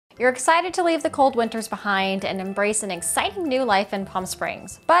You're excited to leave the cold winters behind and embrace an exciting new life in Palm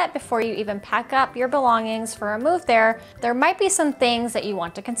Springs. But before you even pack up your belongings for a move there might be some things that you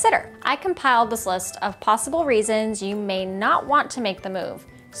want to consider. I compiled this list of possible reasons you may not want to make the move.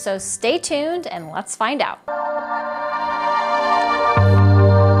 So stay tuned and let's find out.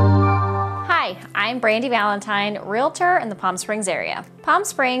 Hi, I'm Brandy Valentine, Realtor in the Palm Springs area. Palm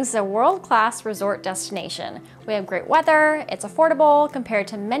Springs is a world-class resort destination. We have great weather, it's affordable compared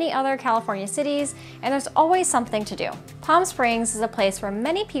to many other California cities, and there's always something to do. Palm Springs is a place where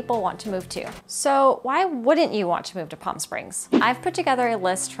many people want to move to. So why wouldn't you want to move to Palm Springs? I've put together a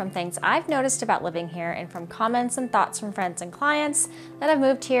list from things I've noticed about living here and from comments and thoughts from friends and clients that have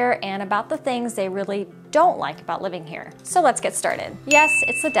moved here and about the things they really don't like about living here. So let's get started. Yes,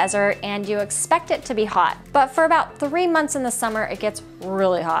 it's the desert and you expect it to be hot, but for about 3 months in the summer, it gets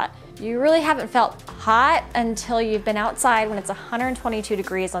really hot. You really haven't felt hot until you've been outside when it's 122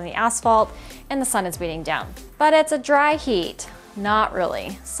 degrees on the asphalt and the sun is beating down. But it's a dry heat. Not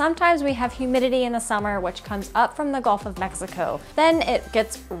really. Sometimes we have humidity in the summer which comes up from the Gulf of Mexico. Then it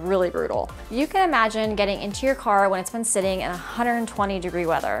gets really brutal. You can imagine getting into your car when it's been sitting in 120 degree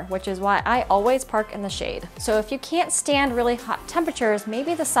weather, which is why I always park in the shade. So if you can't stand really hot temperatures,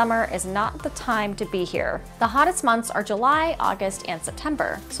 maybe the summer is not the time to be here. The hottest months are July, August, and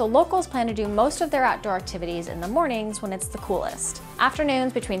September. So locals plan to do most of their outdoor activities in the mornings when it's the coolest.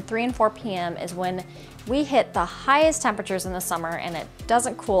 Afternoons between 3 and 4 p.m. is when we hit the highest temperatures in the summer and it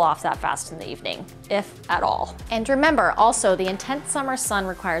doesn't cool off that fast in the evening, if at all. And remember also, the intense summer sun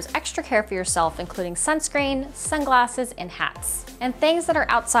requires extra care for yourself, including sunscreen, sunglasses, and hats. And things that are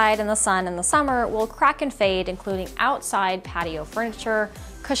outside in the sun in the summer will crack and fade, including outside patio furniture,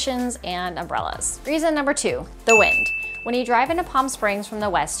 cushions, and umbrellas. Reason number 2, the wind. When you drive into Palm Springs from the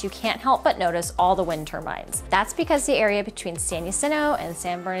west, you can't help but notice all the wind turbines. That's because the area between San Jacinto and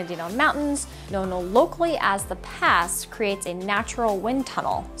San Bernardino Mountains, known locally as the Pass, creates a natural wind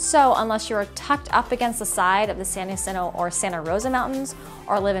tunnel. So unless you're tucked up against the side of the San Jacinto or Santa Rosa Mountains,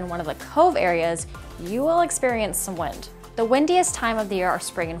 or live in one of the cove areas, you will experience some wind. The windiest time of the year are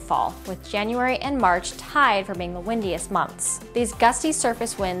spring and fall, with January and March tied for being the windiest months. These gusty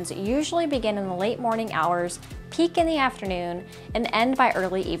surface winds usually begin in the late morning hours, peak in the afternoon, and end by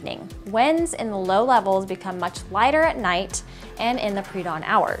early evening. Winds in the low levels become much lighter at night and in the pre-dawn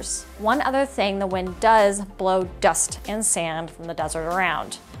hours. One other thing, the wind does blow dust and sand from the desert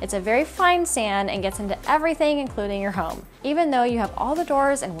around. It's a very fine sand and gets into everything, including your home, even though you have all the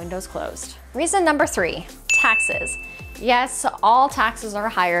doors and windows closed. Reason number 3, taxes. Yes, all taxes are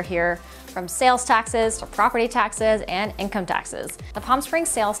higher here, from sales taxes to property taxes and income taxes. The Palm Springs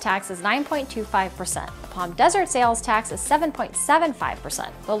sales tax is 9.25%. The Palm Desert sales tax is 7.75%.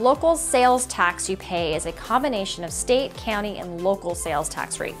 The local sales tax you pay is a combination of state, county, and local sales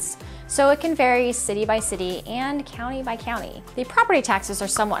tax rates. So it can vary city by city and county by county. The property taxes are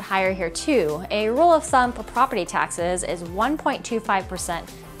somewhat higher here too. A rule of thumb for property taxes is 1.25%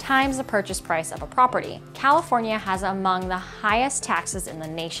 times the purchase price of a property. California has among the highest taxes in the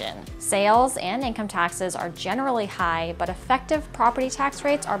nation. Sales and income taxes are generally high, but effective property tax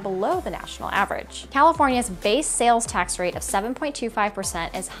rates are below the national average. California's base sales tax rate of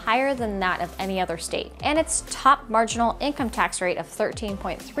 7.25% is higher than that of any other state, and its top marginal income tax rate of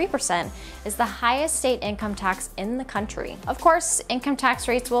 13.3% is the highest state income tax in the country. Of course, income tax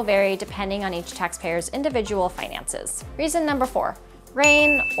rates will vary depending on each taxpayer's individual finances. Reason number 4,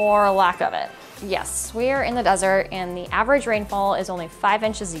 rain or lack of it. Yes, we are in the desert and the average rainfall is only 5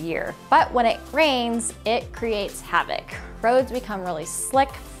 inches a year. But when it rains, it creates havoc. Roads become really slick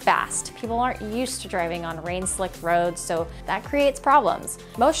fast. People aren't used to driving on rain-slick roads, so that creates problems.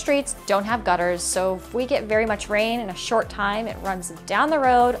 Most streets don't have gutters, so if we get very much rain in a short time, it runs down the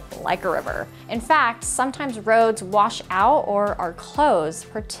road like a river. In fact, sometimes roads wash out or are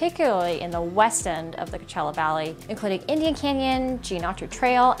closed, particularly in the west end of the Coachella Valley, including Indian Canyon, Gianotto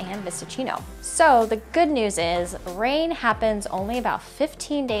Trail, and Vistachino. So the good news is rain happens only about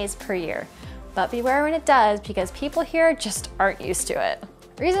 15 days per year, but beware when it does because people here just aren't used to it.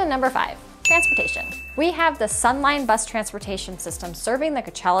 Reason number 5, transportation. We have the Sunline bus transportation system serving the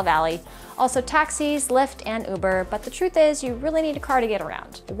Coachella Valley, also taxis, Lyft, and Uber, but the truth is you really need a car to get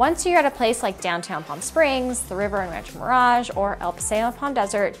around. Once you're at a place like downtown Palm Springs, the River and Rancho Mirage, or El Paseo and Palm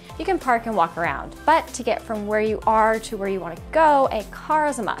Desert, you can park and walk around. But to get from where you are to where you want to go, a car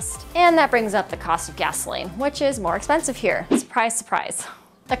is a must. And that brings up the cost of gasoline, which is more expensive here. Surprise, surprise.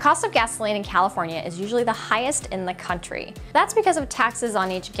 The cost of gasoline in California is usually the highest in the country. That's because of taxes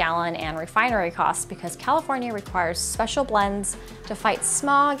on each gallon and refinery costs, because California requires special blends to fight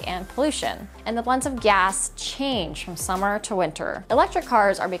smog and pollution. And the blends of gas change from summer to winter. Electric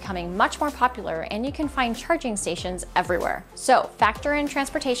cars are becoming much more popular, and you can find charging stations everywhere. So factor in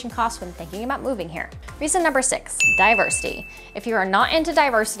transportation costs when thinking about moving here. Reason number 6, diversity. If you are not into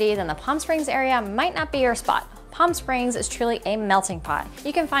diversity, then the Palm Springs area might not be your spot. Palm Springs is truly a melting pot.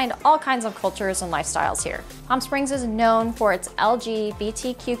 You can find all kinds of cultures and lifestyles here. Palm Springs is known for its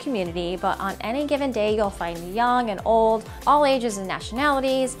LGBTQ community, but on any given day you'll find young and old, all ages and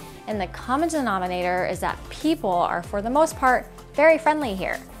nationalities, and the common denominator is that people are, for the most part, very friendly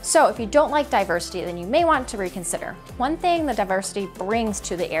here. So if you don't like diversity, then you may want to reconsider. One thing the diversity brings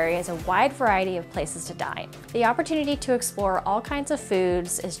to the area is a wide variety of places to dine. The opportunity to explore all kinds of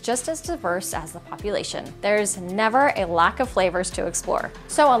foods is just as diverse as the population. There's never a lack of flavors to explore.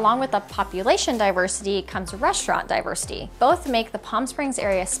 So along with the population diversity comes restaurant diversity. Both make the Palm Springs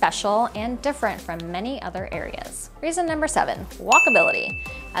area special and different from many other areas. Reason number 7, walkability.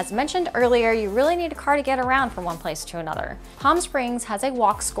 As mentioned earlier, you really need a car to get around from one place to another. Palm Springs has a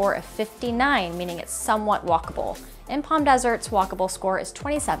walk score of 59, meaning it's somewhat walkable. In Palm Desert's walkable score is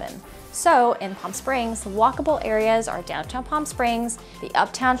 27. So in Palm Springs, the walkable areas are downtown Palm Springs, the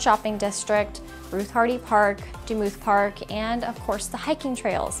Uptown Shopping District, Ruth Hardy Park, Demuth Park, and of course the hiking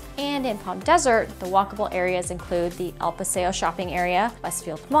trails. And in Palm Desert, the walkable areas include the El Paseo Shopping Area,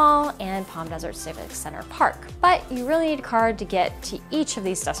 Westfield Mall, and Palm Desert Civic Center Park. But you really need a car to get to each of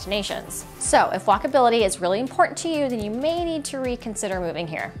these destinations. So if walkability is really important to you, then you may need to reconsider moving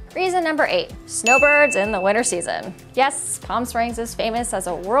here. Reason number 8, snowbirds in the winter season. Yes, Palm Springs is famous as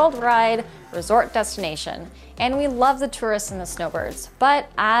a worldwide resort destination, and we love the tourists and the snowbirds. But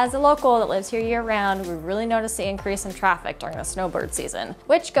as a local that lives here year-round, we really notice the increase in traffic during the snowbird season,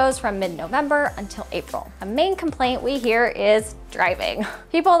 which goes from mid-November until April. A main complaint we hear is driving.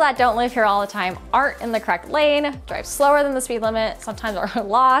 People that don't live here all the time aren't in the correct lane, drive slower than the speed limit, sometimes are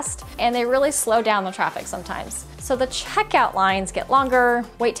lost, and they really slow down the traffic sometimes. So the checkout lines get longer,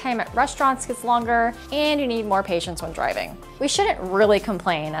 wait time at restaurants gets longer, and you need more patience when driving. We shouldn't really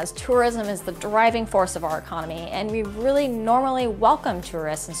complain, as tourism is the driving force of our economy, and we really normally welcome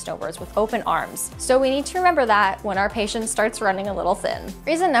tourists and snowbirds with open arms. So we need to remember that when our patience starts running a little thin.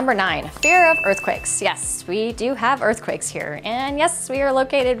 Reason number 9, fear of earthquakes. Yes, we do have earthquakes here, and yes, we are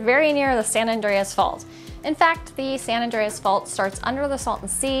located very near the San Andreas Fault. In fact, the San Andreas Fault starts under the Salton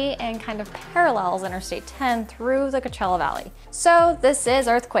Sea and kind of parallels Interstate 10 through the Coachella Valley. So this is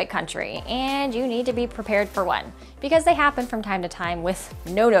earthquake country, and you need to be prepared for one, because they happen from time to time with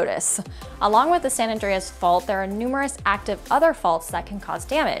no notice. Along with the San Andreas Fault, there are numerous active other faults that can cause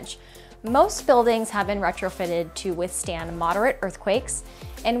damage. Most buildings have been retrofitted to withstand moderate earthquakes,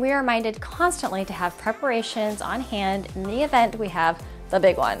 and we are reminded constantly to have preparations on hand in the event we have the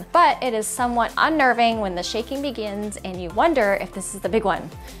big one. But it is somewhat unnerving when the shaking begins and you wonder if this is the big one.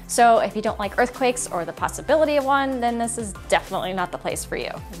 So if you don't like earthquakes or the possibility of one, then this is definitely not the place for you.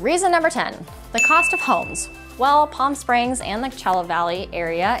 Reason number 10, the cost of homes. Well, Palm Springs and the Coachella Valley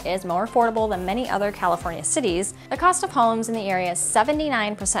area is more affordable than many other California cities. The cost of homes in the area is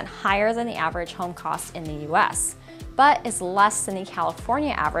 79% higher than the average home cost in the US, but is less than the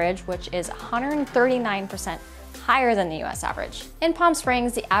California average, which is 139% higher than the US average. In Palm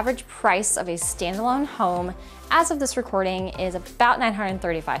Springs, the average price of a standalone home as of this recording is about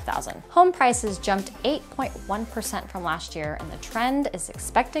 $935,000. Home prices jumped 8.1% from last year, and the trend is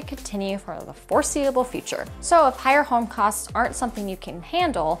expected to continue for the foreseeable future. So if higher home costs aren't something you can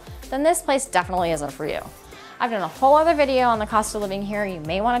handle, then this place definitely isn't for you. I've done a whole other video on the cost of living here. You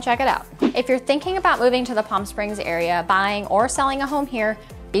may want to check it out. If you're thinking about moving to the Palm Springs area, buying or selling a home here,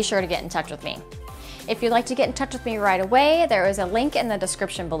 be sure to get in touch with me. If you'd like to get in touch with me right away, there is a link in the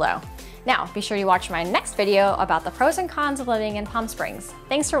description below. Now, be sure to watch my next video about the pros and cons of living in Palm Springs.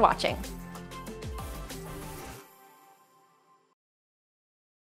 Thanks for watching.